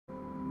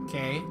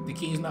Okay, the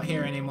key's not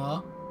here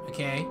anymore.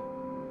 Okay.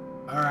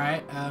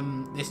 Alright,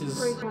 this is...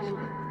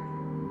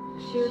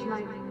 She was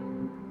my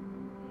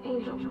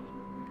angel.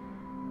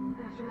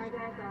 After my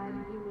dad died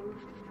and you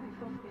moved, I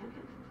felt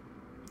abandoned.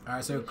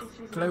 Alright, so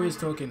Chloe's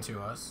talking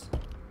to us.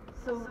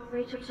 So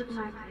Rachel took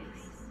my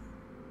place.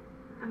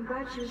 I'm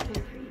glad she was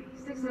there for you.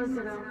 6 months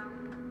ago,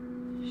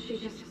 she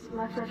just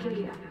left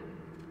Arcadia.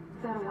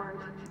 Without a word.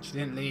 She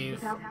didn't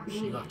leave.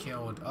 She got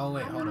killed. Oh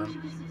wait, hold on.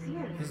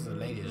 This is the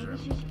ladies' room.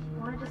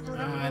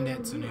 And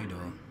it's a new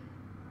door.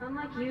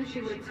 Unlike you,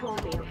 she would have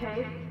told me,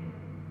 okay?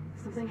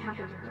 Something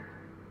happened to her.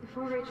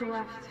 Before Rachel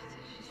left,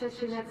 she said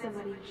she met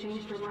somebody who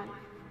changed her life.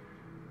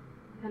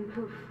 And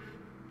poof.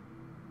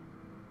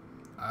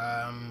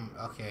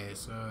 Okay,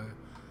 so...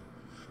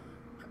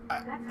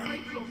 That's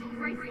Rachel.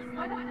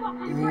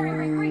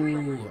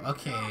 Ooh,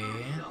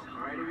 okay.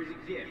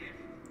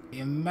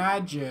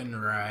 Imagine,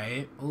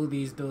 right? All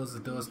these doors are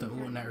doors to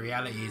alternate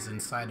realities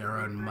inside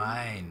our own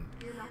mind.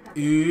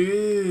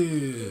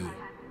 Ooh.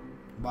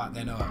 But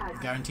they're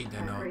not. Guaranteed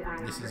they're not.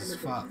 This is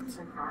fucked.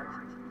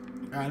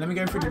 Alright, let me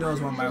go through the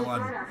doors one by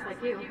one.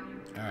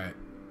 Alright.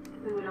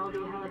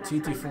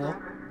 224.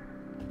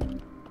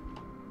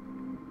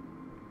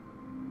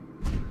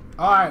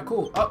 Alright,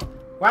 cool. Oh,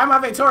 why am I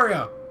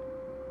Victoria?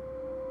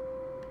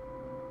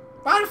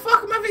 Why the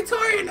fuck am I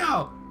Victoria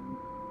now?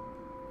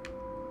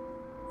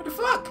 What the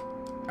fuck?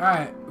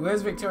 Alright,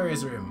 where's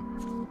Victoria's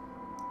room?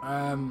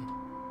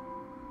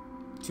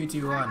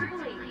 221.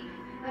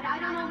 But I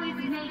don't always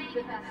make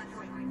the best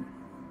choices.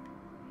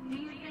 Do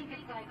you think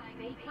it's like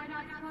fake we're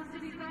not supposed to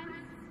be friends?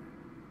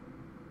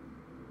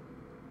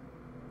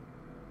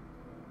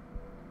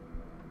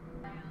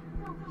 I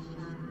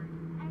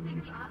think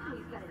the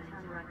Optimus got a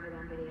ton record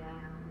on video.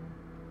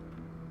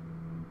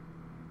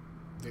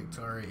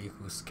 Victoria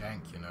equals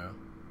skank, you know.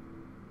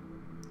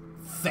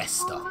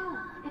 Festa. Oh,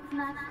 it's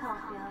not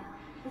Caulfield.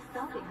 The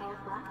selfie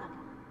holds black on.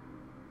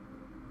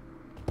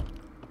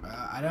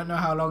 I don't know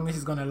how long this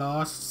is gonna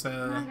last,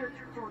 so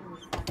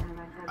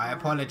I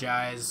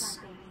apologize.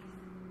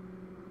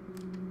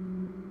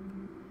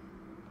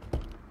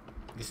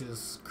 This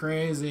is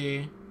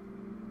crazy.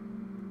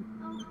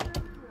 I'm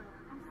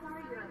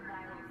sorry you're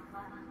embarrassed,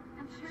 but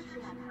I'm sure she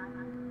had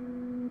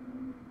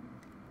time.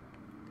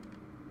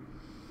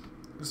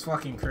 It's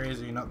fucking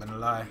crazy, not gonna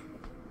lie.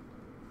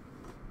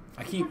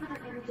 I keep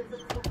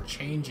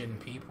changing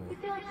people. You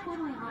feel like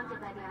totally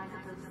haunted by the eyes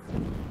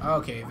of those.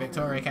 Okay,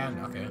 Victoria can.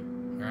 Okay,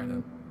 alright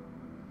then.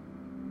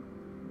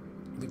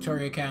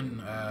 Victoria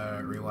can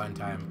rewind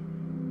time.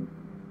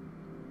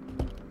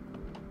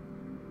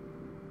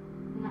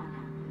 No.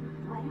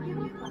 Why did you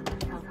look like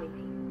this,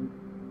 baby?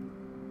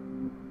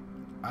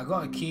 I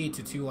got a key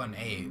to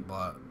 218,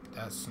 but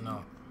that's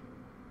not.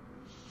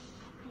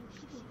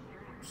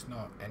 It's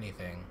not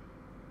anything,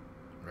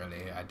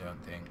 really. I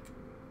don't think.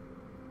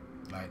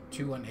 Like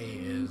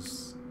 218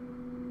 is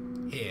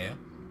here.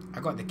 I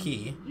got the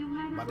key,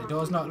 but the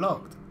door's not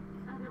locked.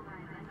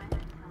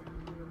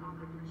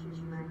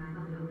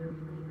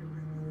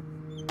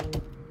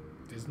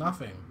 There's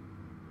nothing.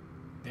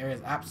 There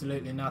is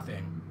absolutely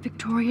nothing.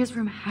 Victoria's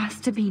room has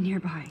to be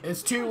nearby.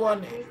 It's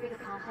 218.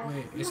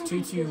 Wait, it's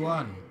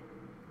 221.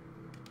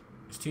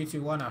 It's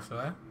 221 after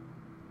that.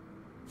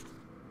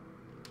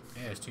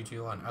 Yeah, it's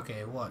 221.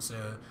 Okay, what?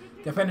 So,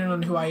 depending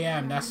on who I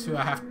am, that's who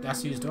I have.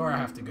 That's whose door I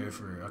have to go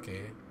through.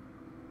 Okay.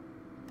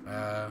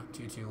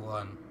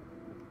 221.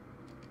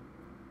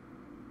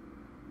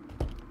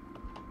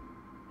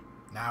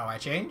 Now I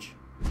change.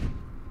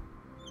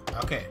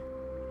 Okay.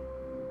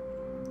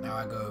 Now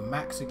I go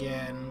max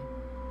again.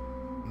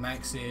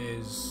 Max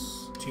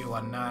is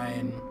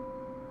 219,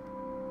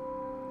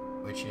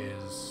 which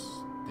is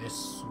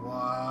this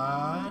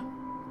one.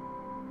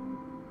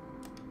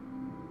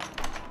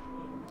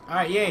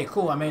 Alright, yay,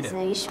 cool, I made it.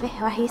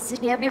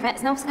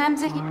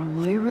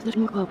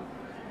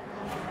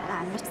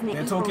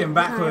 They're talking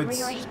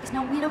backwards.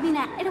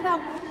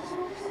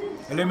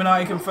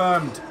 Illuminati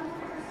confirmed.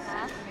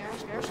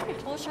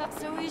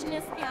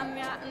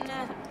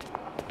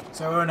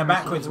 So we're in a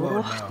backwards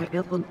world now. So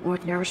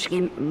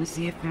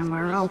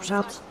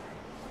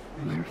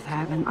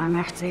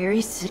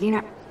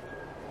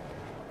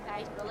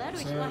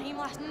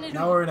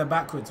now we're in a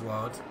backwards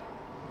world.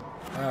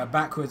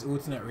 Backwards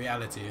alternate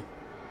reality.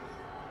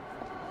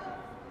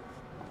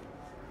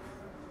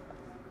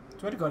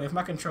 Swear to God, if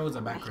my controls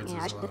are backwards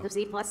as well.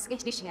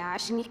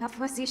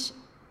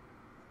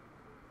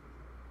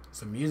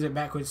 Some music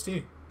backwards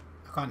too.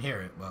 I can't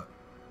hear it, but.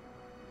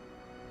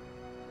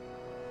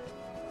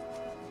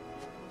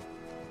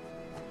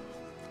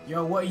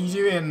 Yo, what are you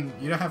doing?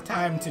 You don't have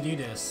time to do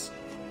this.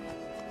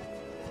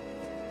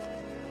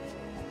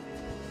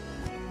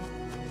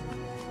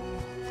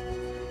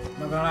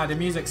 Not gonna lie, the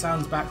music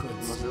sounds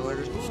backwards.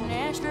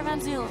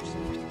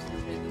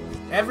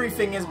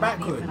 Everything is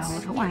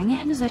backwards. Why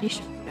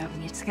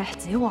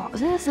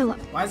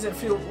does it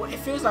feel... It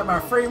feels like my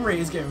frame rate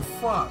is getting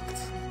fucked.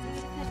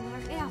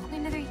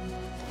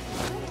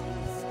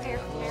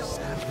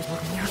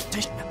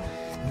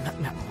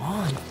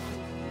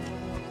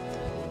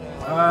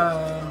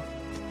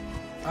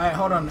 Alright,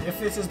 hold on. If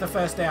this is the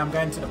first day, I'm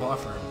going to the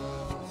bathroom.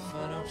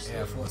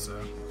 Yeah, I thought so.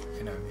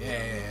 You know,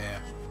 yeah.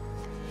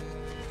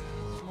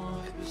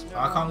 Oh,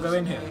 I can't go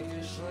in here.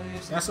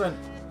 That's when...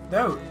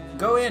 No,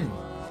 go in.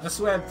 That's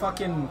where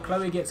fucking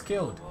Chloe gets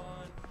killed.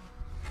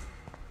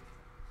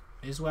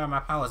 This is where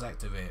my powers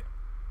activate.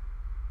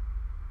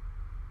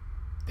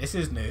 This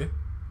is new.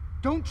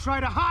 Don't try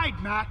to hide,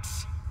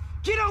 Max.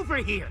 Get over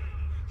here.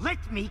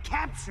 Let me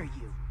capture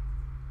you.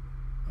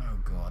 Oh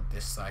god,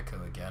 this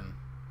psycho again.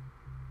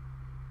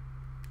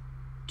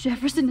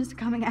 Jefferson is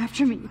coming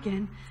after me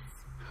again.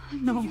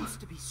 No. You used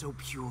to be so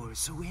pure,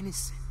 so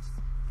innocent.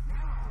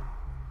 Now,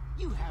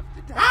 you have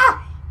to die.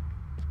 Ah!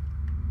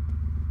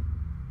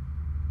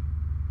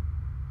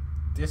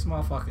 This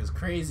motherfucker's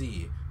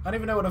crazy. I don't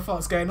even know what the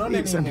fuck's going on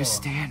Please anymore.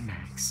 understand,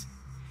 Max.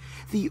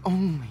 The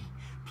only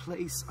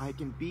place I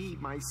can be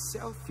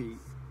myself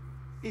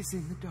is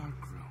in the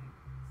dark room.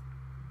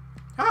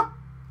 Ah!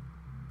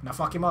 Gonna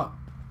fuck him up.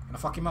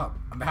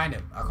 I'm behind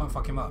him. I can't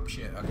fuck him up.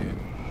 Shit, okay.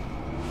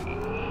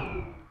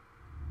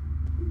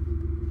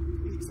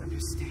 Please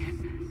understand,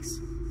 Max.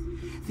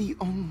 The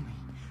only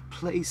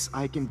place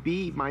I can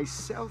be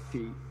myself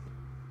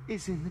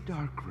is in the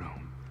dark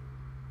room.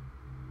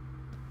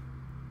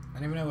 I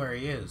don't even know where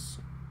he is.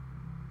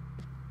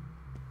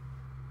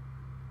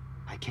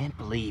 I can't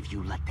believe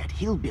you let that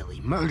hillbilly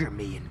murder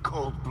me in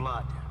cold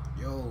blood.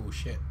 Yo,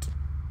 shit.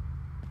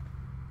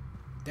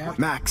 Damn.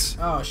 Max.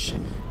 Oh, shit.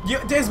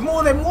 There's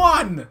more than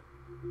one!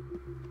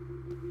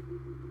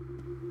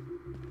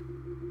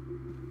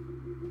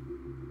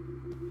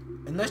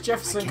 Unless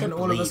Jefferson can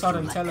all of a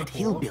sudden teleport. That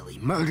hillbilly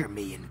murder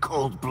me in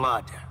cold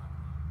blood.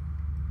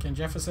 Can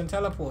Jefferson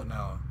teleport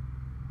now?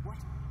 What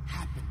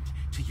happened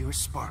to your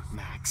spark,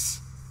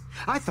 Max?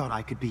 I thought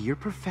I could be your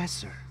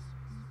professor.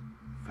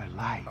 For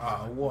life.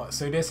 Oh, what?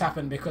 So this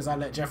happened because I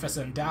let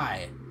Jefferson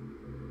die?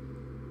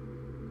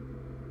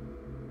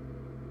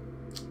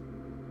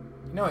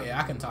 You know what? Yeah,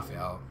 I can tough it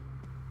out.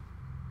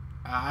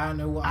 I don't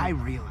know what I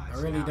realize.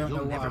 I really now don't know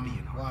you'll what never be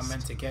an I'm artist,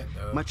 meant to get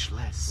though. Much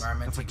less where I'm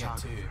meant a to get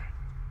to. photographer.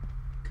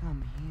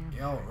 Come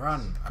here. Yo,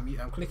 run!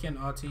 I'm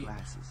clicking RT.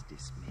 Classes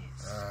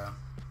dismissed.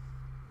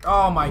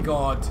 Oh my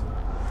god!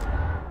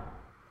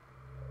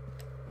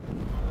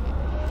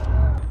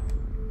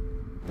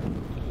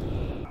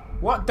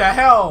 What the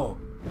hell?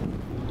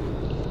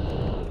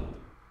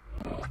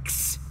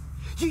 Max,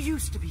 you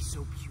used to be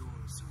so pure,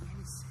 so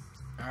innocent.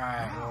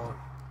 Alright, well,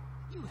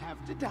 You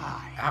have to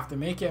die. I have to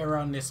make it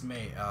around this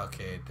maze. Oh,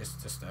 okay, this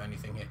is just the only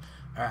thing here.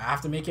 Alright, I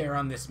have to make it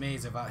around this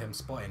maze without him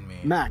spotting me.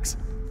 Max,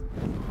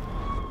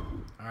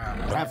 Alright,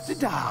 you have to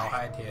die. I'll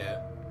hide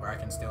here where I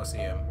can still see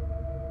him.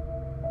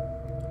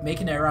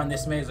 Making it around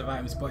this maze without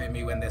him spotting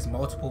me when there's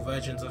multiple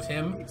versions of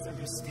him? please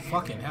understand.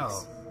 Fucking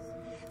hell.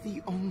 The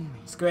only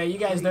Square, you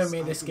guys don't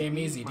make place this I game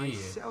can easy, be do you?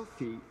 myself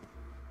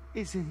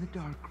is in the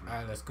dark room.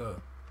 Alright, let's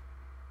go.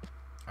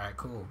 Alright,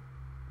 cool.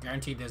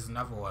 Guaranteed there's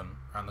another one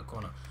around the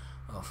corner.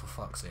 Oh, for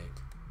fuck's sake.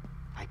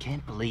 I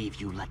can't believe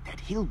you let that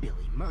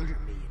hillbilly murder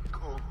me in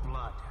cold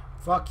blood.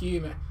 Fuck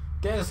you, man.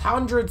 There's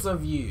hundreds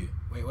of you.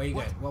 Wait, where you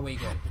going? What way you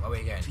going? What way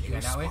you going? You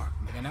going that way?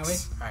 You going that way?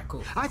 Alright,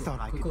 cool. I thought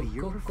I could be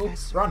your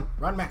professor. Run!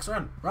 Run, Max,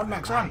 run! Run,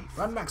 Max, run!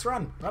 Run, Max,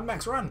 run! Run,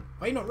 Max, run!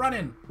 Why are you not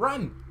running?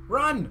 Run!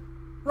 Run!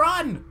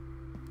 Run!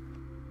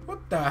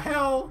 What the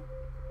hell?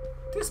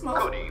 This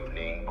mother... Good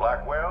evening,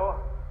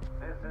 Blackwell.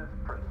 This is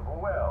Principal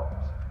Wells,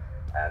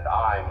 and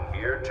I'm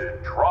here to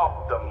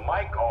drop the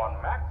mic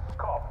on Max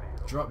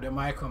Caulfield. Drop the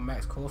mic on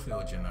Max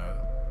Caulfield, you know.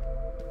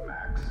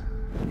 Max,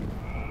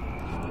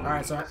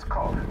 Alright, so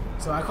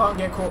I can't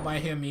get caught by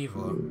him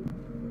either.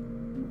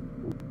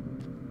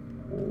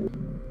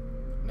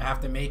 I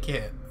have to make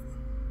it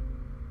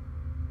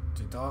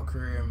to dark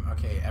room.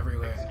 Okay,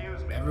 everywhere.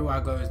 Excuse me. Everywhere I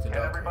go is the Can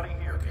dark room.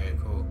 everybody hear Okay, me?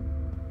 cool.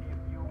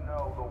 if you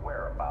know the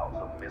whereabouts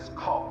of Miss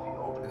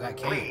Caulfield, Is that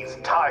Kate? please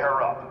tie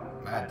her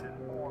up. Mad.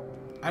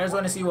 I just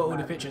want to see what all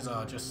the pictures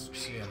are. Just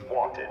She's seeing.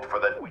 wanted for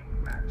the week,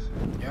 Max.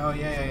 Yo,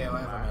 yeah,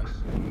 whatever,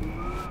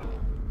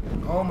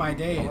 man. Oh my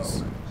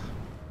days.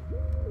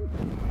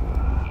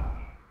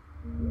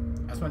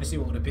 I just want to see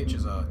what all the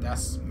pictures are.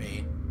 That's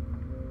me.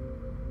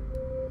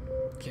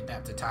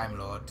 Kidnapped a Time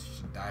Lord.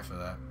 Should die for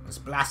that. It's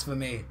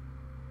blasphemy.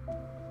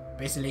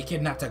 Basically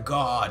kidnapped a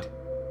god.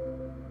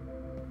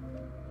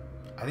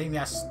 I think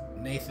that's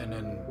Nathan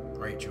and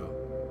Rachel.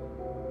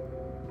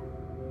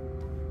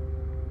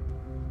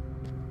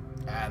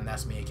 And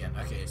that's me again.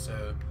 Okay,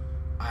 so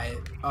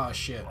oh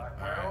shit.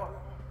 Alright.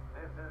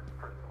 This is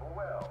Principal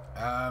Wells.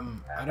 I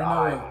don't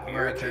know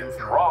where I came from.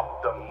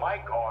 Drop the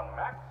mic on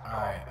Max.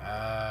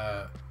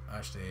 Alright,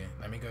 actually,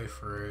 let me go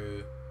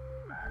through.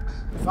 Max.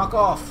 Fuck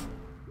off!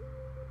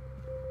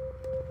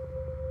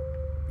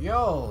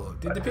 Yo,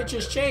 did the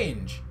pictures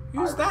change?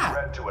 Who's I that?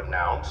 regret to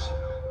announce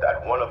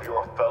that one of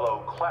your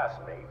fellow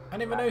classmates, I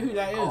don't even know who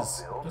that is.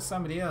 Caulfield, That's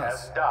somebody has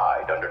else.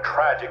 died under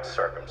tragic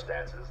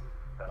circumstances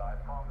that I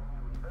promise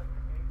to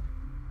investigate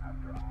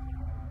after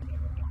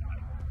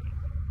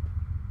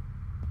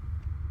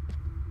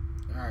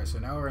Alright, so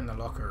now we're in the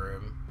locker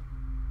room.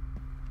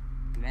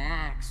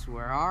 Max,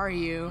 where are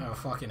you? Oh,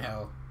 fucking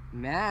hell.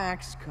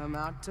 Max, come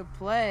out to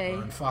play.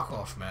 Warren, fuck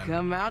off, man.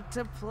 Come out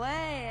to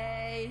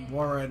play.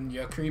 Warren,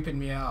 you're creeping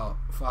me out.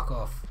 Fuck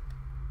off.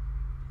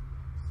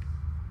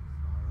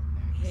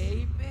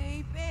 Hey,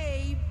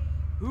 babe.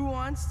 Who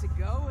wants to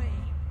go ape?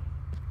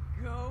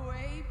 Go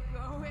ape,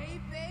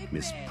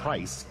 Miss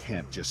Price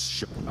can't just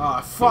ship Oh,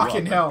 her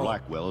fucking off at hell.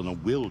 Blackwell in a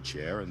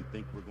wheelchair and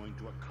think we're going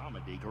to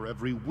accommodate her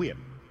every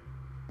whim.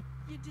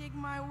 You dig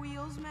my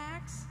wheels,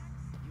 Max?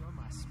 You're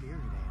my spirit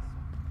animal.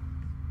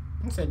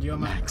 He said you're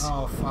my...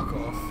 Oh, fuck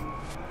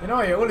off. You know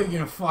what? You're only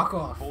gonna fuck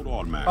off. Hold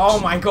on, Max. Oh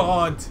my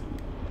god.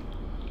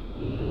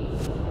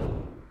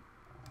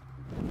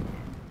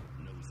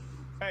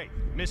 Hey,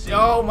 Missy.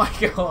 Oh my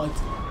god.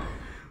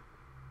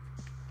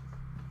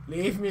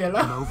 Leave me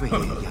alone. Come over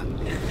here,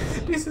 young man.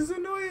 This is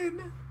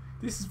annoying.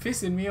 This is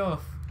pissing me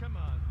off. Come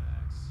on,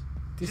 Max.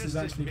 This is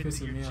Just actually admit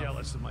that pissing me you're off.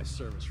 jealous of my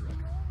service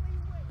record.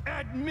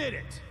 Admit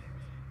it.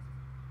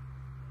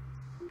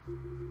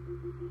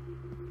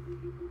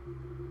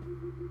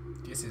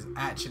 This is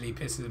actually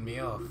pissing me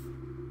off.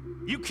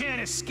 You can't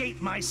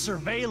escape my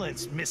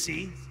surveillance,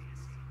 Missy.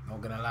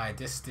 Not gonna lie,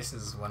 this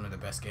is one of the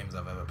best games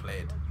I've ever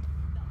played.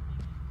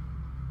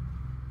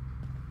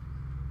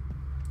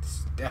 This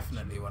is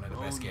definitely one of the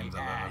best games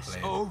I've ever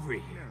played. Over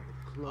here.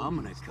 I'm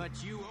gonna cut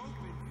you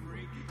open,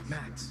 freak.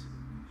 Max,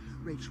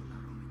 Rachel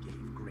not only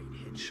gave great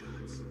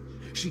headshots,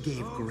 she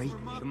gave great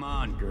Come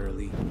on,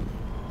 girly.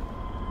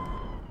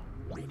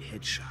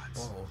 headshots.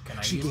 Oh, can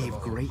I She use the gave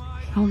bottle? great.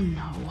 Oh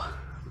no.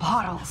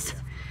 Bottles.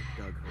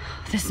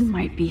 This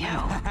might be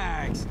hell.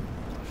 Max.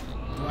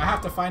 Do I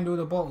have to find all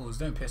the bottles?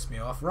 Don't piss me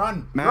off.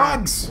 Run!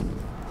 Max. Run!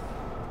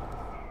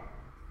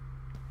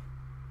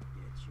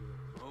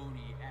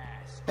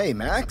 Hey,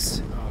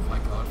 Max. Oh my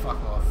god, fuck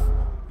off.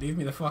 Leave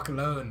me the fuck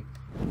alone.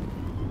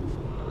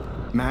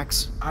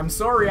 Max. I'm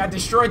sorry I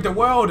destroyed the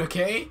world,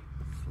 okay?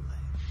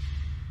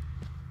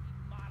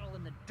 Model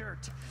in the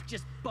dirt.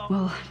 Just bump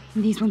Well,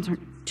 these ones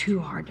aren't too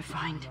hard to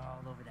find.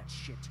 all over that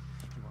shit.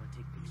 You wanna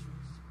take pictures?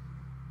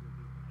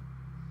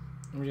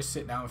 Let me just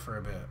sit down for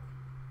a bit.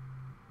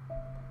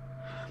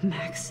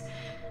 Max,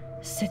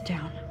 sit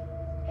down.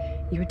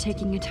 You're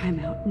taking a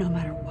timeout no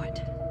matter what.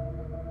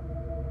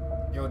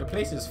 Yo, the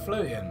place is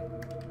floating.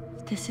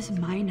 This is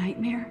my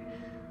nightmare.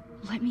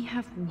 Let me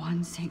have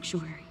one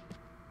sanctuary.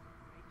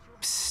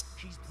 Psst.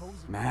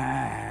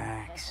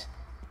 Max.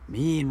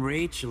 Me and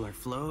Rachel are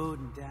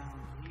floating down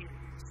here.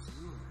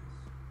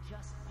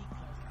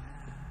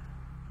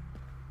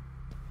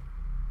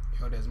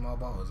 Yo, there's more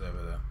bottles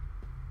over there.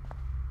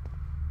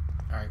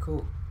 Alright,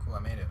 cool. Cool, I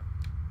made it.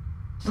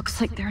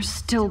 Looks like there's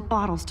still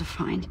bottles to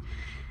find.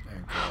 Oh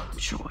god.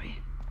 Joy.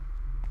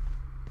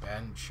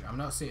 Bench. I'm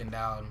not sitting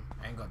down.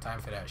 I ain't got time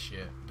for that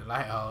shit. The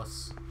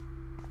lighthouse.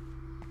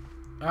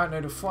 I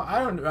don't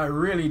know I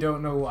really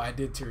don't know what I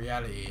did to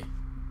reality.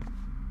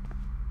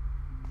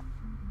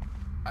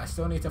 I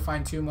still need to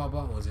find 2 more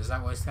bottles. Is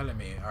that what it's telling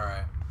me?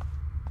 Alright.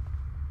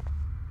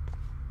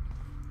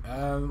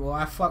 Well,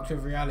 I fucked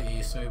with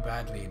reality so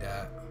badly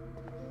that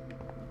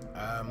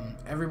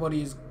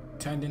everybody's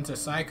turned into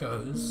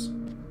psychos.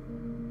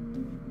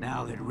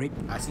 Now that Rick.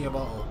 I see a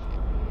bottle.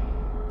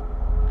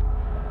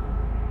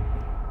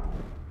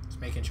 Just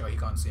making sure he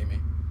can't see me.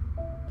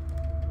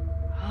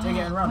 Take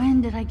it and run.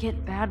 When did I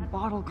get bad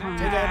bottle Take it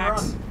contact? and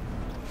Max. run.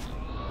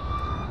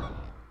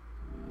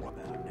 What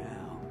about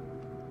now?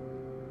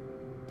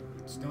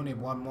 Still need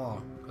 1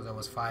 more because I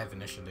was 5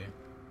 initially.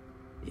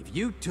 If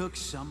you took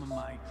some of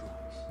my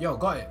drugs, Yo,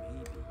 got it.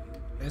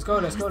 Let's go,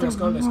 let's go, Is let's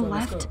there go, let's one go, more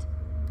let's go. left?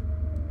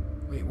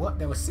 Wait, what?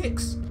 There was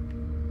 6?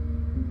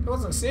 There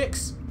wasn't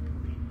 6.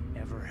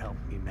 Ever help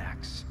me,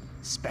 Max.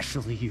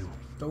 Especially you.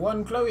 The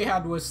one Chloe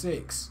had was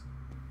 6.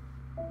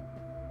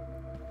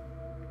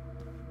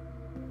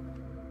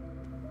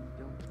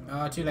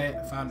 Oh, too late.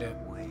 Found it.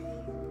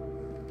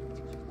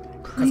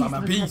 Please I'm a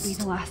let that be beast.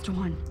 the last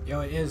one.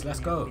 Yo, it is. Let's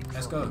go.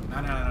 Let's go.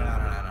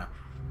 No.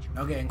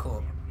 No getting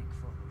caught.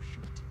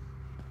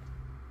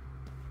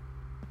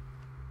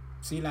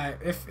 See, like,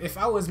 if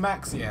I was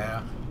Max,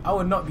 yeah, I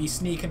would not be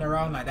sneaking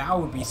around like that. I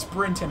would be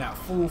sprinting at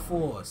full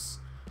force.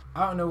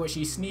 I don't know what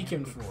she's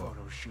sneaking for.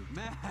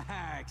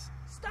 Max,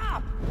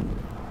 stop!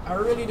 I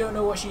really don't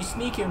know what she's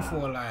sneaking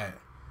for, like.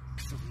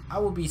 I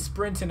would be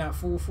sprinting at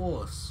full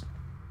force.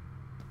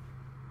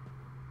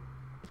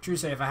 True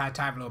say, if I had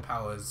Time Lord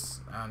powers,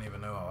 I don't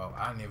even know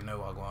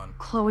what I'll go on.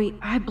 Chloe,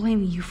 I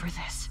blame you for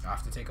this. I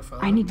have to take a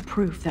photo. I need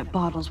proof that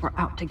bottles were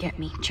out to get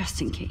me,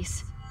 just in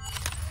case.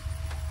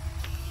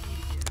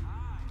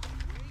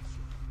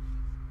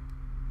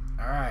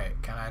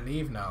 Alright, can I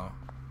leave now?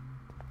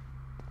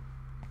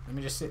 Let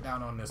me just sit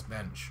down on this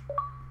bench.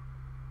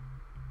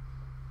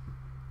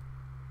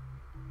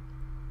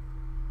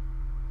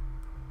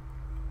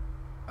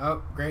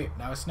 Oh, great.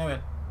 Now it's snowing.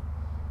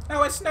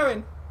 Now it's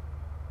snowing!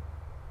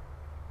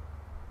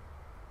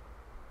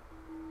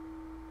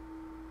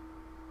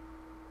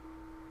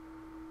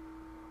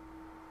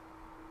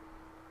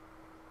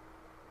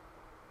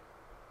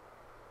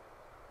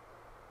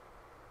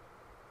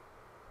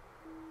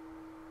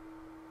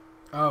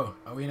 Oh,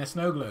 are we in a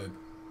snow globe?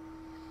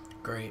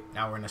 Great,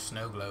 now we're in a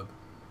snow globe.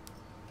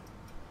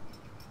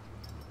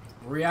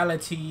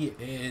 Reality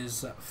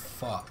is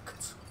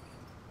fucked.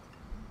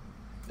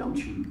 Don't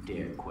you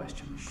dare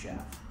question the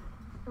chef.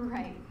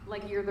 Right,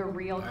 like you're the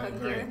real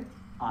cook here.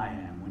 I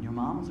am when your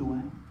mom's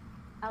away.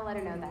 I'll let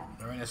her know that.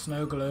 They're in a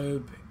snow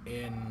globe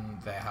in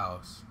their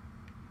house.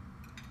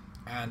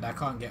 And I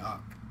can't get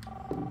up.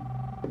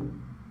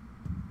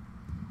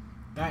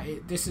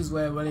 This is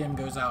where William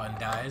goes out and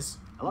dies.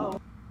 Hello?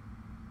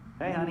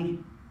 Hey, honey.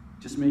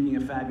 Just making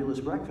a fabulous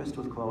breakfast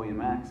with Chloe and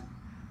Max.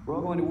 We're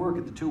all going to work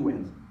at the Two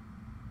Winds.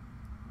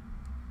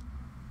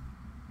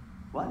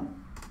 What?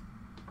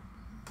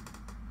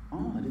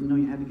 Oh, I didn't know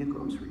you had to get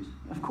groceries.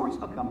 Of course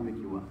I'll come pick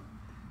you up.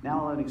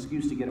 Now I'll have an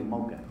excuse to get a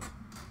mocha.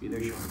 Be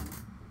there shortly.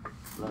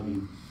 Love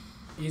you.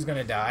 He's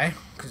gonna die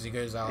because he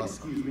goes out.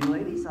 Excuse me,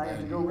 ladies. I have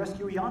to go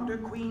rescue yonder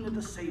queen at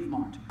the Save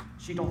Mart.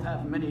 She don't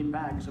have many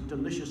bags of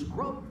delicious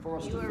grub for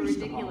us to You are feast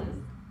ridiculous.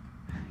 upon.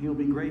 You'll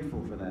be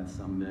grateful for that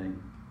someday.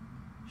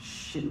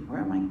 Shit,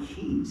 where are my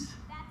keys?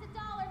 That's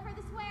 $1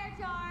 for the swear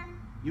jar.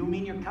 You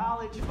mean your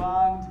college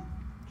fund?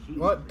 Keys.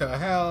 What the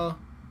hell?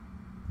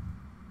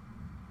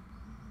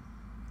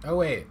 Oh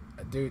wait,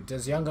 dude,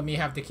 does younger me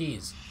have the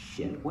keys?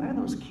 Shit, where are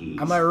those keys?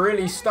 Am I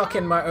really stuck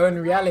in my own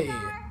reality?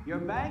 You're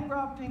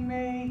bankrupting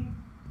me.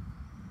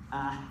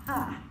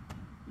 Aha.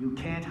 You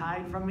can't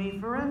hide from me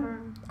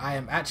forever. I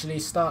am actually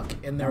stuck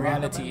in the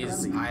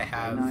realities I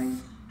have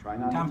Try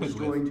not to tampered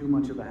destroy with. too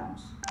much of the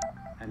house.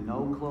 And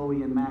no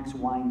Chloe and Max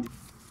wine.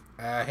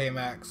 Hey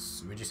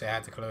Max, would you say hi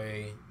to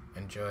Chloe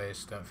and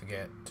Joyce? Don't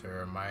forget to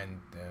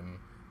remind them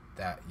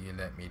that you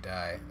let me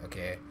die.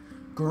 Okay.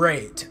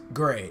 Great,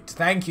 great.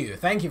 Thank you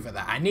for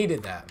that. I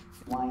needed that.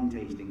 Wine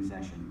tasting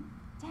session.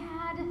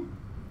 Dad.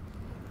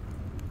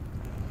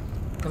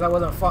 Because I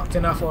wasn't fucked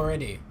enough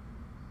already.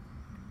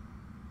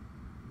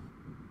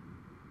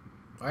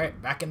 Alright,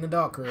 back in the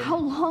dark room. How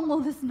long will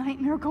this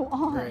nightmare go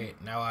on?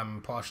 Great, now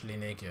I'm partially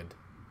naked.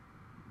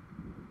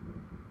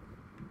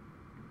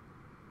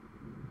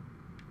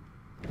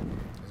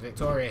 Is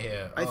Victoria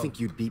here? I Oh, think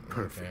you'd be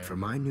perfect okay. for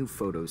my new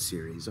photo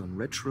series on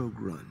retro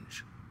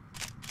grunge.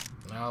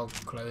 Now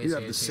Chloe's You have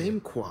here the too. same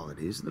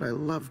qualities that I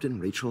loved in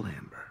Rachel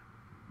Amber,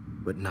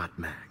 but not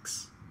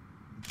Max.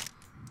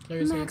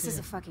 Chloe's here Max too. is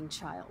a fucking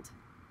child.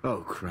 Oh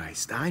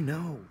Christ, I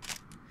know.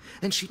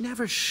 And she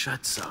never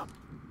shuts up,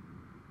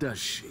 does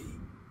she?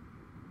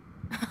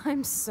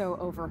 I'm so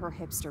over her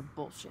hipster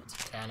bullshit.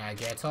 Can I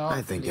get off?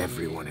 I think please?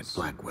 everyone at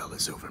Blackwell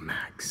is over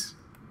Max.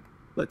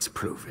 Let's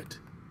prove it.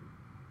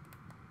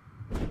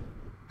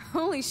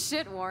 Holy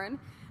shit, Warren.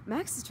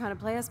 Max is trying to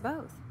play us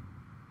both.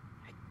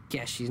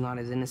 Guess she's not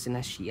as innocent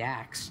as she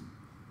acts.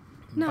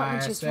 Not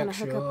when she's trying to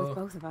hook up Bisexual. with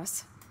both of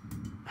us.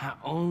 I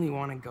only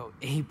want to go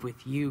ape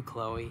with you,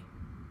 Chloe.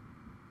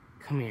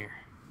 Come here.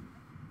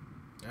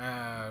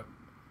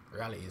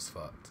 Reality is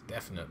fucked.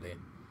 Definitely.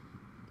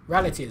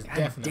 Reality is God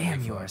definitely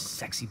damn, you're a fucked.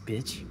 sexy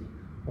bitch.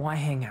 Why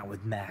hang out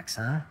with Max,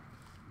 huh?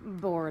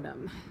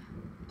 Boredom.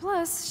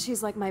 Plus,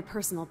 she's like my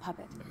personal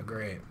puppet.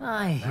 Great.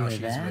 I Now hear she's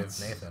that. with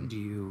Nathan. Do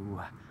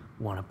you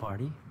want a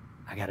party?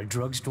 I got a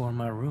drugstore in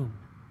my room.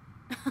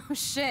 Oh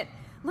shit.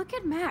 Look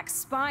at Max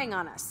spying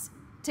on us.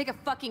 Take a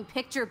fucking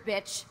picture,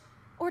 bitch.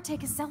 Or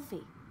take a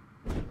selfie.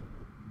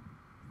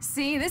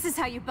 See, this is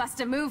how you bust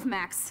a move,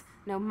 Max.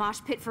 No mosh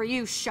pit for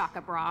you,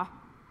 Shaka Bra.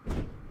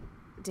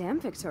 Damn,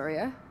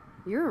 Victoria.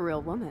 You're a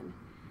real woman.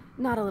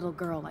 Not a little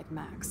girl like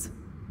Max.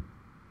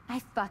 I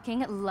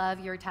fucking love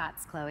your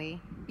tats,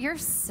 Chloe. You're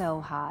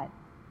so hot.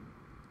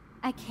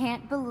 I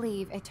can't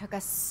believe it took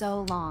us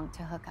so long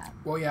to hook up.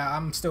 Well, yeah,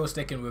 I'm still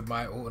sticking with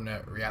my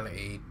alternate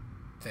reality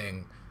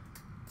thing.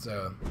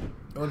 So,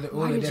 all the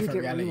Why did you different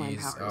get rewind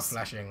realities are powers?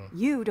 flashing.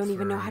 You don't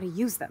even know through- how to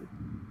use them.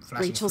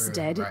 flashing Rachel's through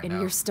dead right and now.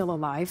 you're still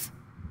alive.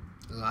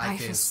 Life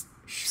Life is is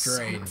so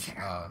strange.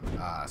 unfair.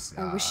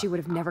 I wish you would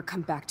have never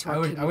come back to I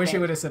Arcadia wish Bay. you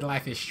would have said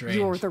life is strange.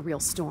 You're the real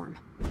storm.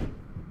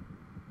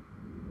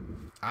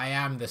 I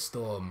am the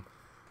storm.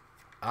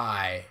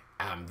 I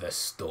am the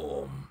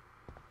storm.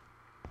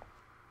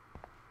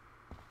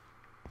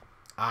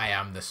 I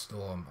am the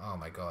storm. Oh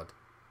my god.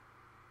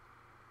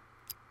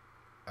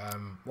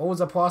 What was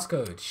the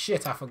passcode?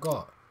 Shit, I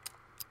forgot.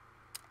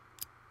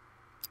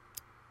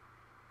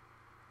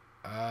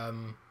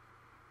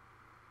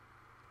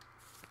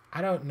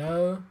 I don't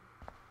know.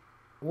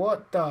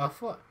 What the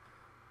fuck?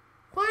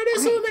 Why are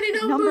there so many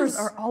numbers? Numbers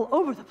are all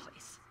over the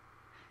place.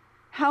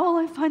 How will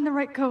I find the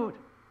right code?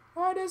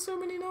 Why are there so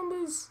many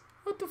numbers?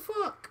 What the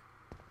fuck?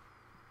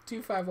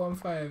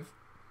 2515.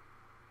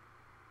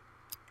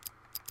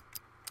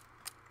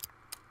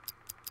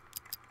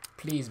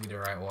 Please be the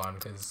right one,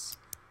 because...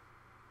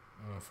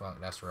 Oh, fuck,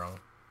 that's wrong.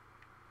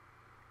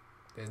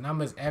 There's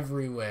numbers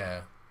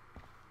everywhere.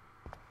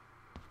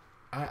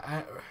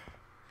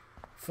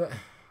 For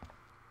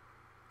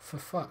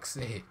fuck's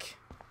sake.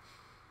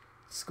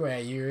 Square,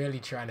 you're really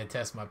trying to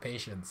test my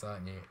patience,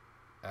 aren't you?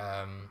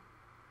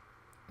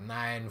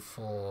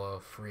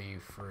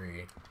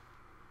 9433.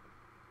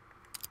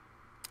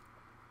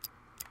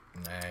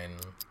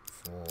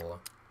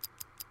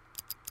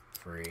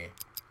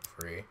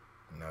 9433.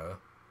 No.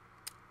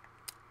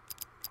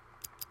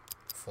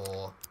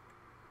 4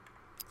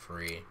 3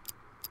 3,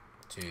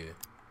 2,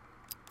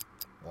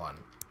 1.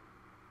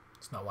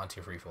 It's not 1,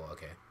 2, 3, 4.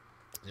 Okay.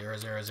 0,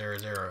 0, 0,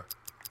 0.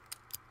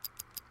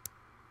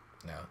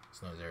 No,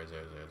 it's not 0,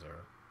 0, 0, 0.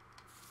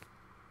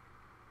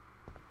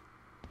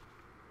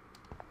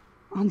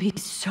 I'll be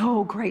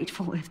so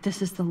grateful if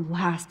this is the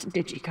last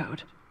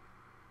digicode.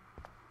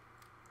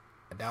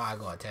 And now I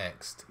got a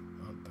text.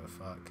 What the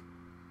fuck?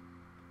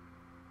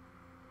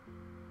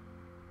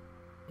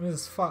 This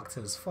is fucked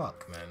as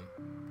fuck, man.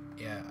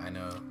 Yeah, I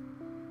know.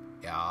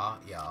 Yeah,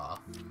 yeah.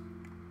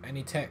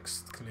 Any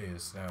text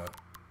clues? No.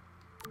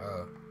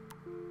 Oh.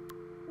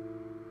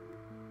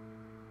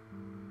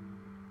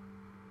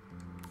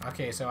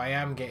 Okay, so I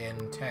am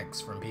getting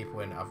texts from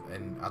people in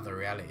other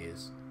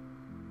realities.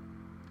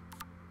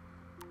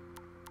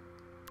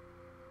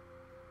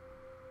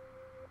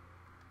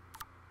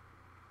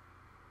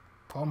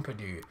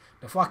 Pompidou,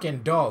 the fucking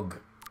dog.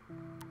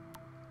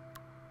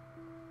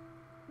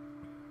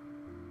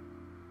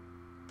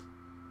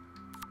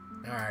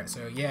 Alright,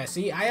 so yeah,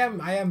 see, I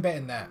am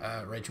betting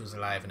that Rachel's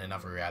alive in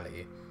another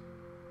reality.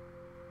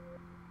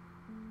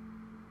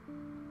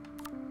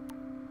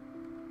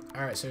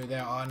 Alright, so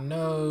there are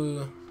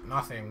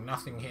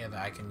nothing here that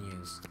I can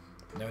use.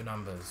 No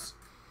numbers.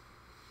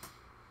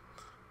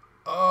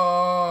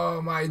 Oh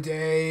my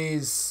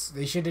days.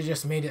 They should have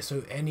just made it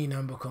so any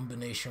number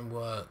combination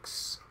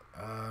works.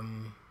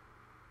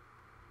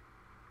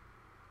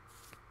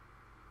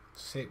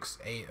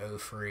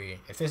 6803.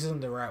 If this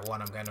isn't the right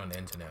one, I'm going on the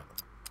internet.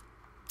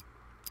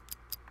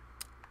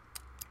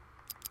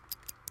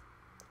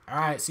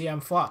 Alright, see,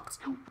 I'm fucked.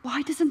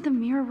 Why doesn't the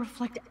mirror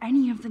reflect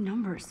any of the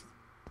numbers?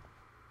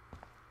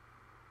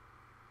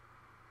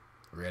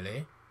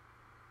 Really?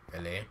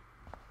 Really?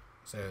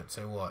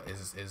 So what?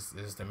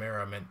 Is the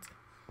mirror meant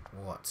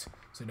what?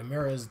 So the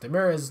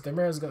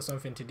mirror's got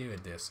something to do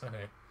with this.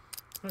 Okay.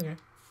 Okay.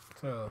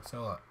 So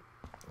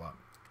what?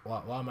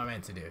 What am I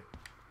meant to do?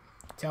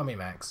 Tell me,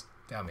 Max.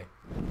 Tell me.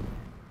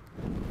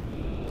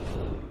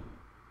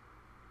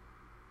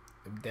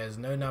 There's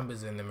no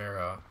numbers in the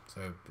mirror,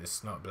 so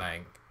it's not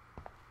blank.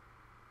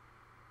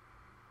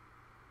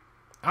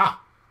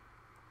 Ah!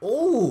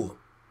 Ooh!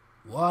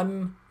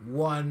 1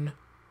 1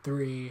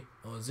 3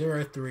 or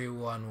 0 3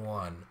 1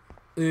 1.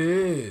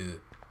 Ooh!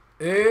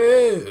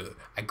 Ooh!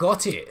 I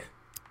got it!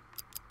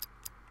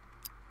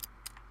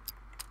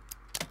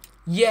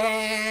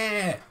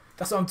 Yeah!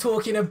 That's what I'm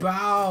talking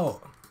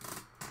about!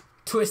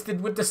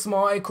 Twisted with the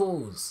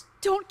smarticles!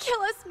 Don't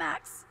kill us,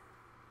 Max!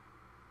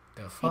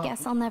 The fuck? I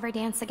guess I'll never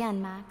dance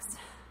again, Max.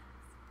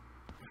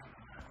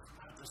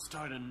 To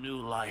start a new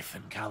life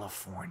in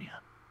California.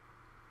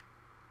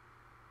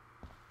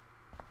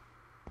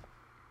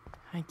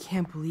 I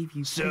can't believe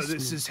you So kissed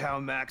this me. is how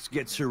Max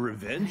gets her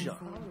revenge on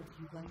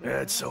me.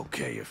 It's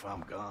okay if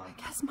I'm gone.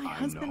 I guess my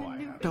husband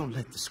and you... Don't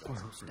let the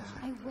squirrels die.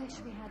 I wish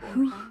we had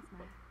been friends,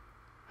 Max.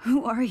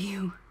 Who are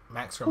you?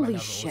 Max from Holy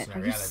another shit, alternate are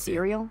you reality.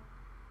 serial?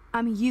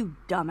 I'm you,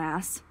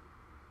 dumbass.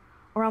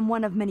 Or I'm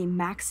one of many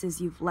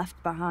Maxes you've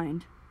left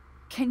behind.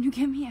 Can you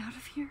get me out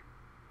of here?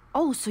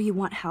 Oh, so you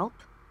want help?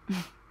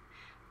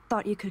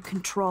 Thought you could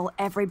control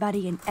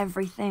everybody and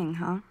everything,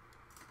 huh?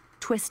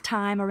 Twist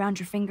time around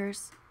your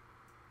fingers?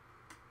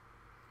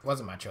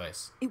 Wasn't my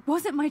choice. It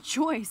wasn't my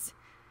choice.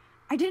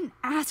 I didn't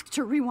ask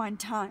to rewind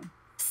time.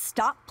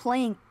 Stop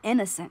playing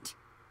innocent.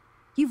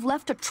 You've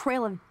left a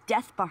trail of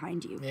death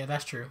behind you. Yeah,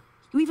 that's true.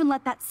 You even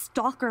let that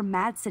stalker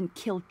Madsen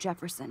kill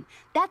Jefferson.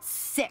 That's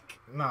sick.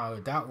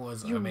 No, that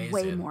was You're amazing.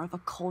 way more of a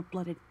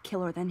cold-blooded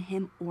killer than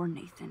him or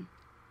Nathan.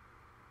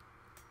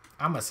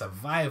 I'm a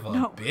survivor,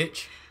 No.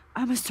 bitch.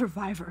 I'm a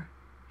survivor.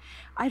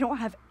 I don't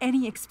have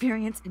any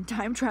experience in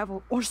time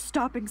travel or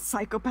stopping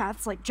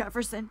psychopaths like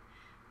Jefferson.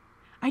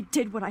 I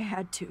did what I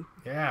had to.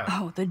 Yeah.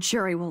 Oh, the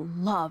jury will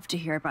love to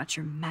hear about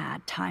your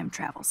mad time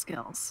travel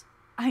skills.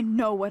 I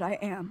know what I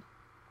am.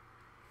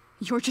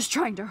 You're just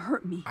trying to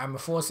hurt me. I'm a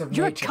force of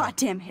You're nature. a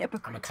goddamn I'm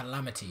hypocrite. a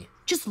calamity.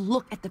 Just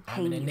look at the I'm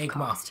pain an you've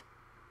enigma. caused.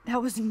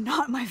 That was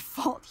not my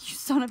fault, you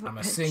son of a I'm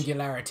a bitch.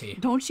 singularity.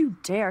 Don't you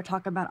dare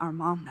talk about our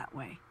mom that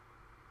way.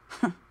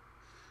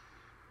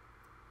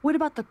 What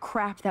about the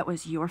crap that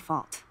was your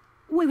fault?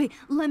 Wait,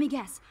 let me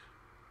guess.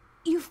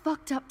 You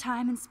fucked up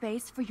time and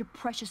space for your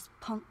precious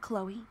punk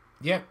Chloe?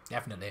 Yep,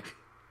 definitely.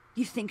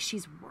 You think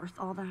she's worth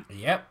all that?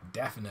 Yep,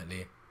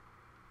 definitely.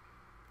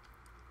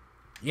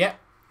 Yep.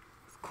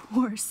 Of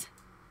course.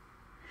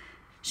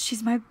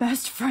 She's my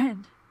best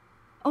friend.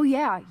 Oh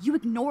yeah, you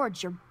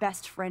ignored your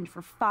best friend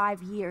for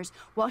 5 years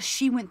while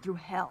she went through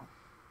hell.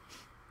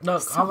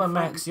 Look, Some other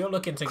friend. Max, you're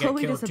looking to get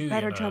Chloe killed does too, a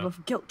better you know. job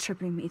of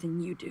guilt-tripping me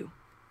than you do.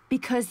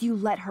 Because you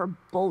let her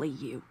bully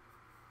you.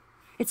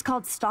 It's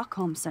called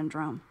Stockholm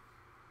Syndrome.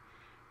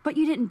 But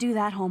you didn't do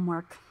that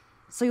homework,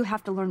 so you'll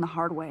have to learn the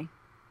hard way.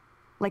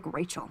 Like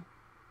Rachel.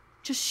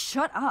 Just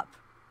shut up.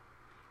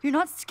 You're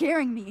not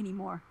scaring me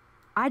anymore.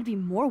 I'd be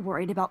more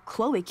worried about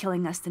Chloe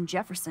killing us than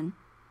Jefferson.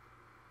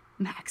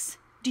 Max,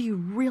 do you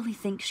really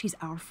think she's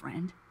our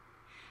friend?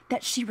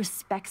 That she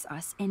respects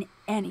us in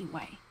any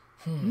way?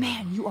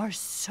 Man, you are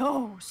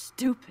so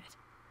stupid.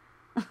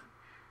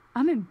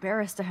 I'm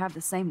embarrassed to have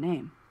the same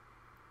name.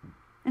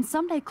 And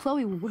someday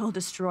Chloe will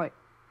destroy.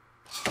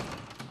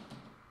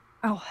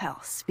 Oh hell,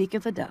 speak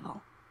of the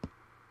devil.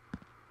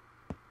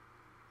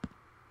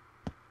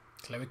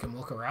 Chloe can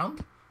walk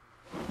around?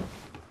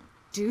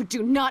 Dude,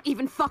 do not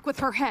even fuck with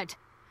her head.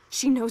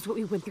 She knows what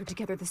we went through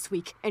together this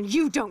week, and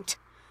you don't.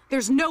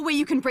 There's no way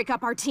you can break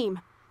up our team.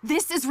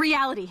 This is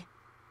reality.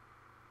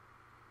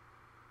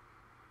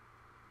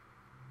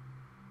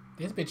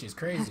 This bitch is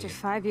crazy. After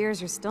 5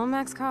 years, you're still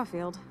Max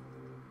Caulfield.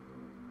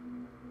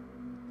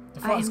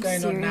 The fuck's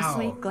going on now? I'm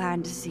seriously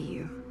glad to see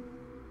you.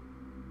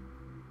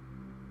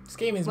 This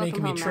game is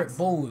making me trip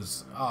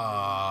balls.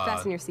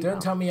 Fasten your seatbelt.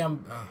 Don't tell me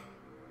I'm...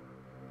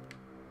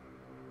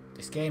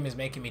 This game is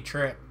making me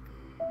trip.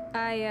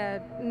 I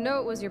know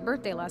it was your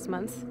birthday last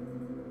month.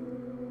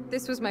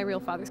 This was my real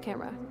father's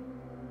camera.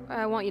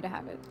 I want you to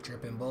have it.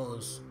 Tripping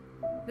balls.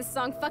 This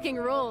song fucking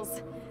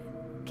rules.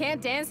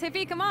 Can't dance,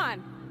 hippie? Come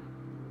on.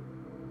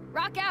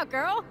 Rock out,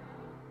 girl.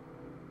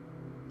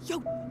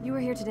 Yo, you were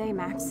here today,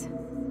 Max.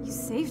 You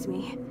saved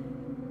me.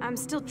 I'm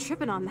still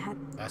tripping on that.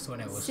 That's when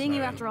it was Seeing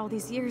you after all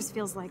these years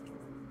feels like...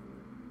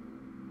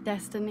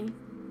 Destiny.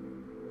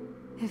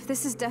 If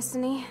this is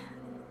destiny,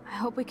 I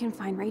hope we can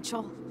find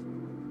Rachel.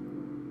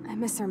 I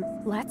miss her.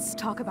 Let's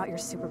talk about your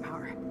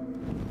superpower.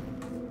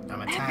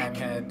 I'm a time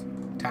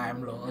head,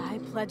 time lord. I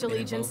pledge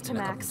allegiance to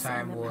Max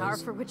and the power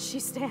for which she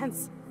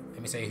stands.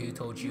 Let me say, who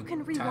told you You can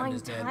time is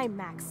rewind dead? time,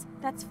 Max.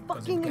 That's 'Cause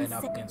fucking we're going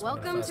up insane. against one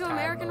of the Welcome first to Time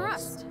American Lords.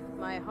 Rust,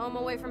 my home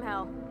away from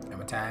hell.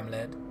 I'm a time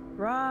lord.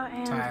 Raw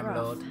and Time rough.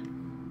 lord.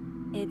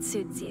 It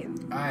suits you.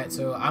 Alright,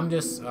 so I'm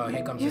just...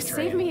 here comes You the train.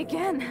 saved me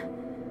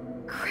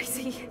again.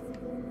 Crazy.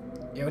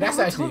 Yo, that's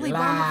Now we're actually totally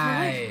bonded for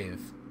life.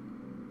 live.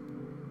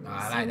 Oh, I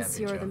like that Since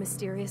you're picture. the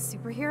mysterious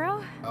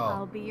superhero, Oh.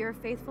 I'll be your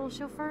faithful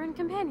chauffeur and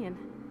companion.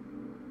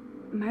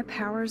 My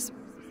powers...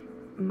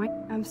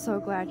 I'm so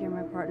glad you're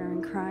my partner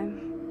in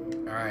crime.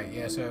 Alright,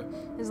 yeah, so...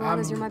 As long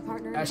as you're my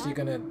partner in actually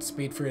crime. gonna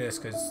speed through this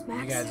because you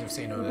Max, guys have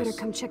seen all you better this.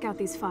 come check out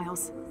these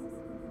files.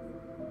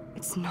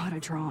 It's not a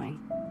drawing.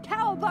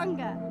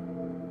 Cowabunga!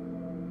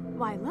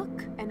 Why,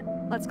 look, and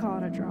Let's call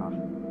it a draw.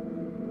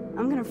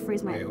 I'm gonna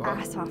freeze my Wait, what?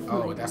 ass off. Oh,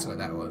 later. that's what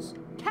that was.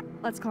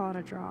 Let's call it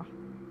a draw.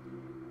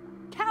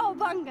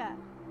 Cowabunga!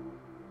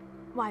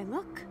 Why,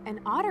 look, an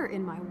otter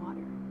in my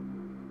water.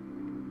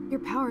 Your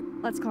power...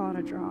 Let's call it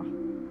a draw.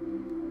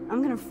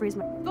 I'm gonna freeze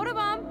my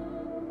Photobomb!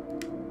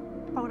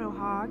 photo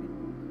hog.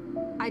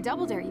 I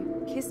double dare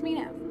you. Kiss me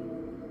now.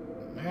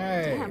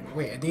 Hey, Damn.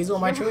 wait, are these all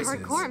my You're choices?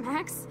 hardcore,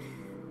 Max.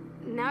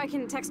 Now I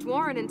can text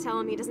Warren and tell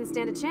him he doesn't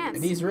stand a chance.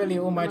 Are these really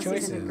all my Unless he's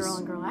choices? into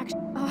girl-on-girl action.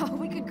 Oh,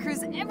 we could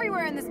cruise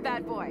everywhere in this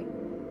bad boy.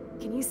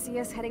 Can you see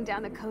us heading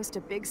down the coast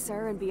to Big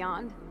Sur and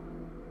beyond?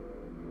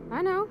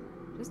 I know.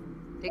 Just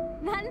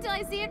not until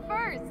I see it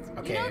first.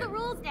 Okay. You know the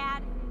rules,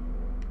 Dad.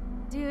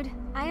 Dude,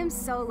 I am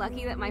so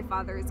lucky that my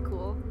father is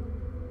cool.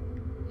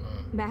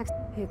 Max,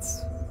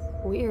 it's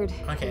weird.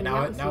 Okay, hanging now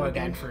out with you we're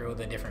again. going through all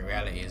the different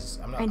realities.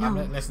 I'm I know.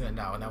 not listening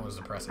now, and that was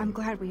depressing. I'm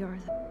glad we are.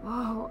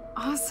 Whoa,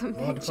 awesome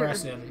More picture.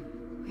 depressing.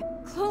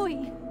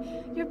 Chloe,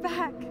 you're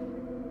back.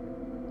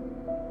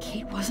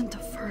 Kate wasn't the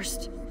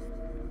first.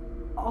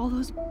 All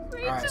those.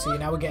 Alright, see,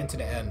 now we're getting to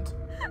the end.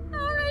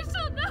 Oh, Rachel,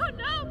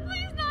 no,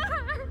 please not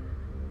her.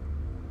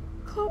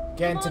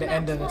 Getting to the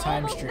end of the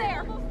time Almost stream.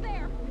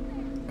 there.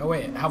 Oh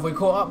wait, have we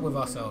caught up with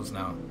ourselves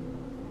now?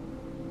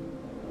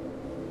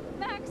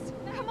 Max,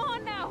 come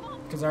on now.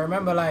 Because I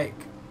remember, like,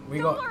 we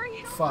Don't got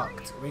worry,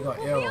 fucked. We got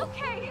We'll be ill.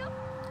 okay.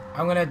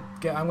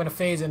 I'm gonna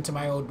phase into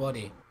my old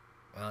body,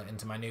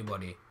 into my new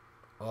body,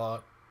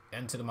 or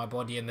into my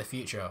body in the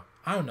future.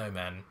 I don't know,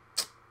 man.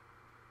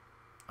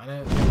 I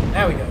know.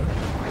 There we go.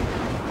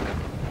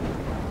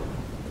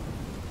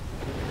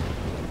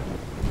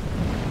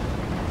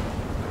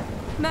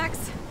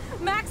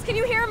 Max, can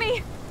you hear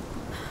me?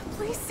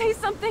 Please say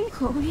something.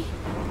 Chloe,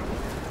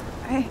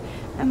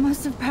 I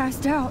must have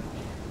passed out.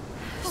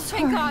 Oh,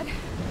 Sorry. thank God.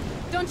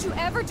 Don't you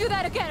ever do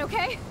that again,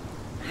 okay?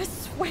 I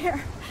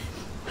swear.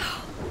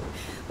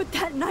 But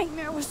that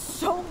nightmare was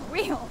so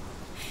real.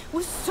 It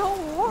was so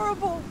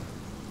horrible.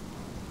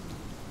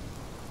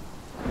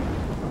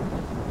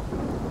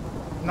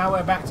 Now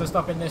we're back to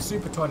stopping this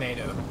super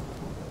tornado.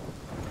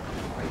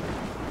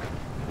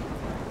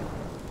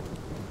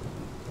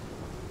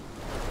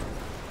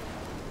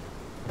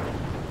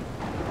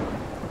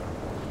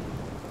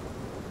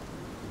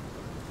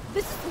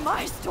 This is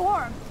my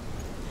storm.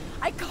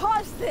 I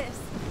caused this.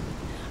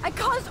 I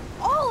caused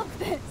all of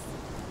this.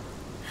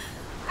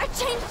 I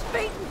changed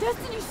fate and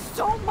destiny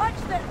so much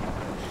that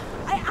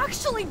I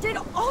actually did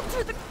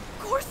alter the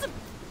course of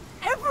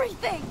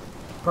everything.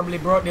 Probably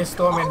brought this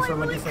storm in All I from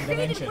a really different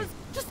created dimension. was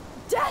just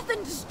death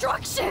and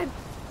destruction.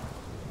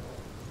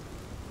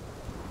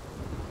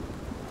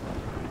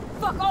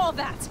 Fuck all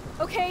that,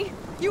 okay?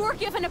 You were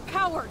given a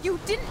power. You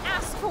didn't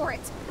ask for it.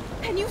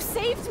 And you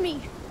saved me.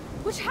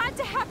 Which had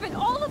to happen.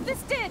 All of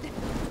this did.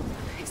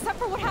 Except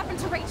for what happened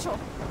to Rachel.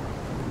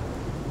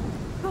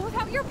 But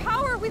without your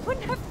power, we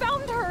wouldn't have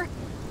found her.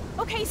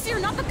 Okay, so you're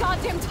not the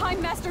goddamn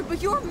Time Master,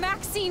 but you're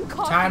Maxine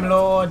Caulfield. Time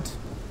Lord.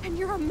 And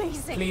you're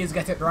amazing. Please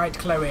get it right,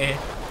 Chloe.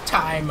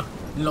 Time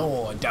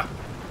Lord.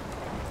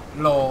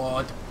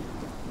 Lord.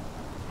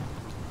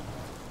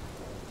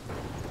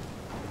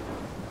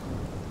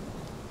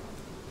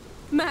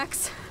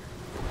 Max.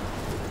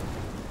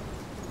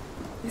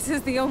 This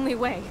is the only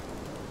way.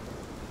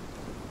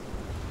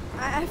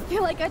 I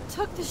feel like I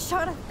took the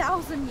shot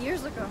 1,000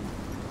 years ago.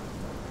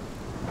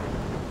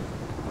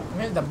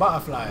 Where's the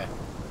butterfly?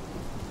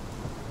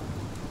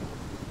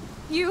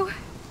 You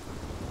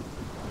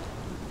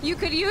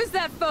could use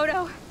that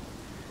photo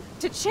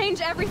to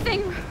change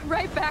everything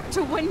right back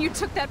to when you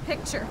took that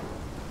picture.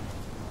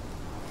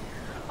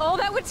 All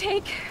that would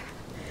take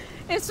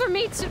is for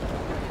me to...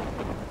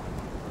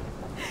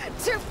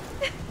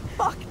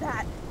 Fuck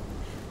that.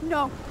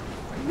 No.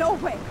 No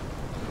way.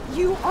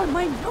 You are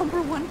my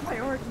 #1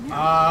 priority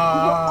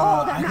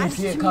now. I can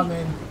see it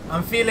coming.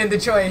 I'm feeling the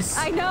choice.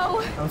 I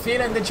know. I'm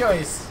feeling the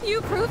choice.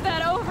 You prove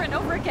that over and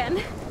over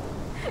again.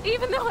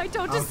 Even though I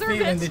don't deserve it. I'm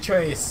feeling the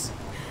choice.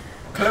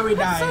 Chloe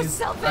dies.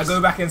 So I go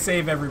back and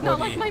save everybody. Not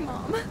like my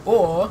mom.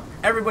 Or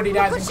everybody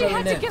dies and Chloe lives.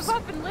 lives. She had to give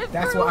up and live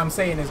That's through. what I'm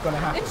saying is gonna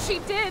happen. And she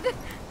did.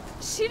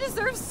 She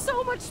deserves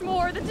so much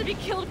more than to be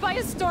killed by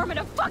a storm in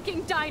a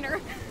fucking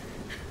diner.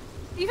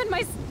 Even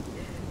my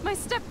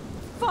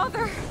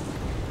stepfather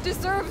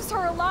deserves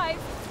her alive.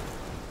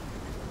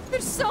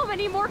 There's so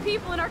many more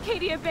people in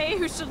Arcadia Bay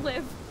who should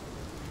live.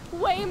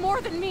 Way more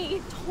than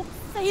me. Don't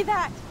say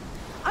that.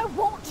 I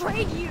won't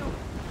trade you.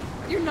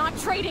 You're not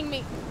trading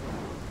me.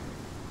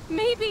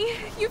 Maybe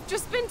you've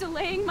just been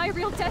delaying my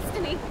real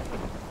destiny.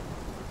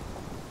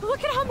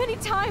 Look at how many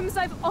times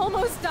I've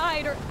almost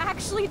died or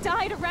actually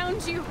died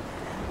around you.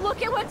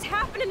 Look at what's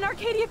happened in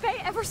Arcadia Bay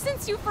ever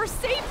since you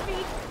first saved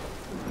me.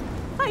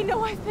 I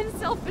know I've been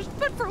selfish,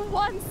 but for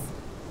once,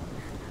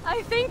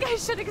 I think I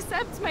should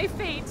accept my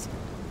fate.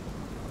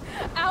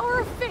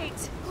 Our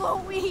fate.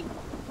 Chloe.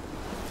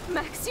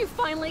 Max, you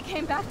finally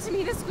came back to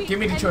me this week. Give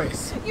me the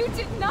choice. You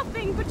did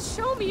nothing but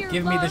show me your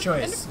Give love me the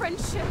choice. and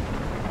friendship.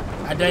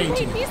 I dare you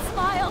to. You made me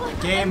smile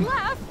Game. and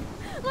laugh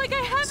like I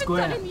haven't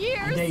Square. done in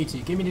years. I dare you to.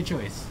 Give me the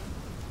choice.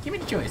 Give me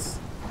the choice.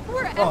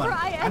 Wherever on.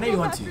 I I end know you up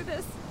want after to.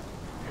 this,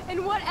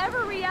 in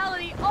whatever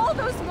reality, all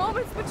those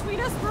moments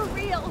between us were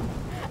real,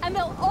 and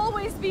they'll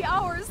always be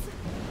ours.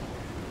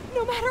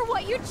 No matter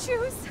what you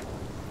choose,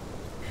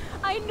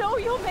 I know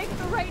you'll make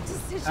the right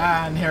decision.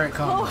 And here it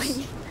comes.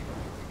 Chloe.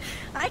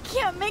 I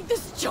can't make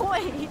this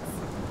choice.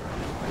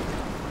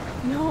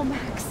 No,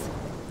 Max.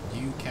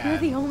 You can. You're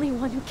the only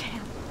one who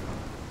can.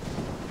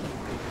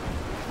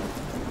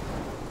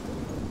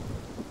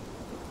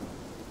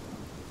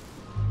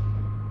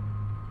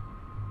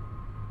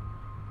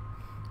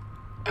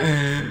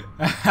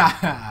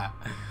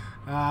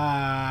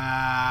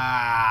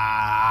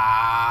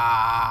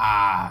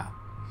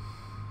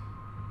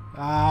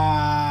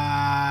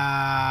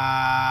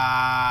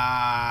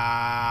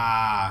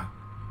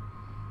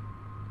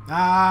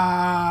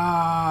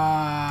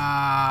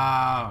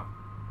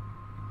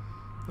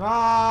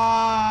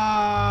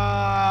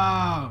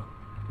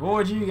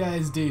 What would you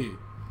guys do?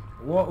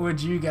 What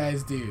would you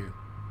guys do?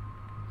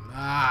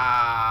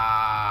 I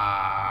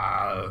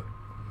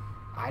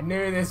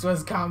knew this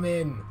was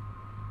coming.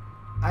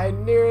 I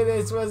knew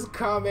this was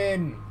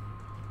coming.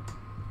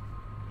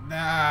 No.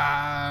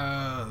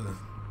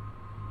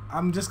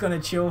 I'm just gonna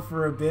chill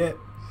for a bit,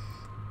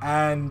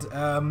 and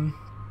I'm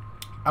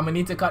gonna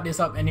need to cut this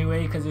up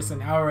anyway because it's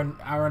an hour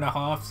and a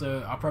half,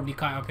 so I'll probably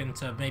cut up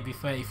into maybe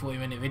 30-40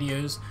 minute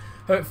videos,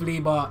 hopefully.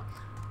 But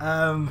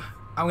I'm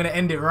gonna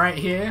end it right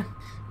here,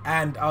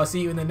 and I'll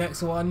see you in the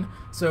next one.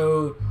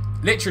 So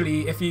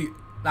literally, if you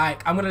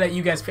like, I'm gonna let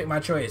you guys pick my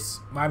choice.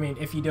 I mean,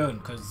 if you don't,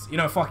 because you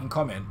know, fucking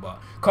comment, but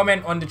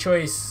comment on the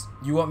choice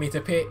you want me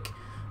to pick.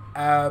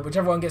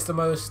 Whichever one gets the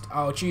most,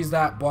 I'll choose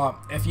that. But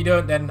if you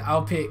don't, then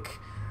I'll pick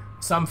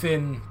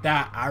something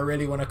that I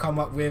really want to come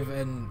up with,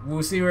 and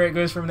we'll see where it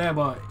goes from there.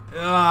 But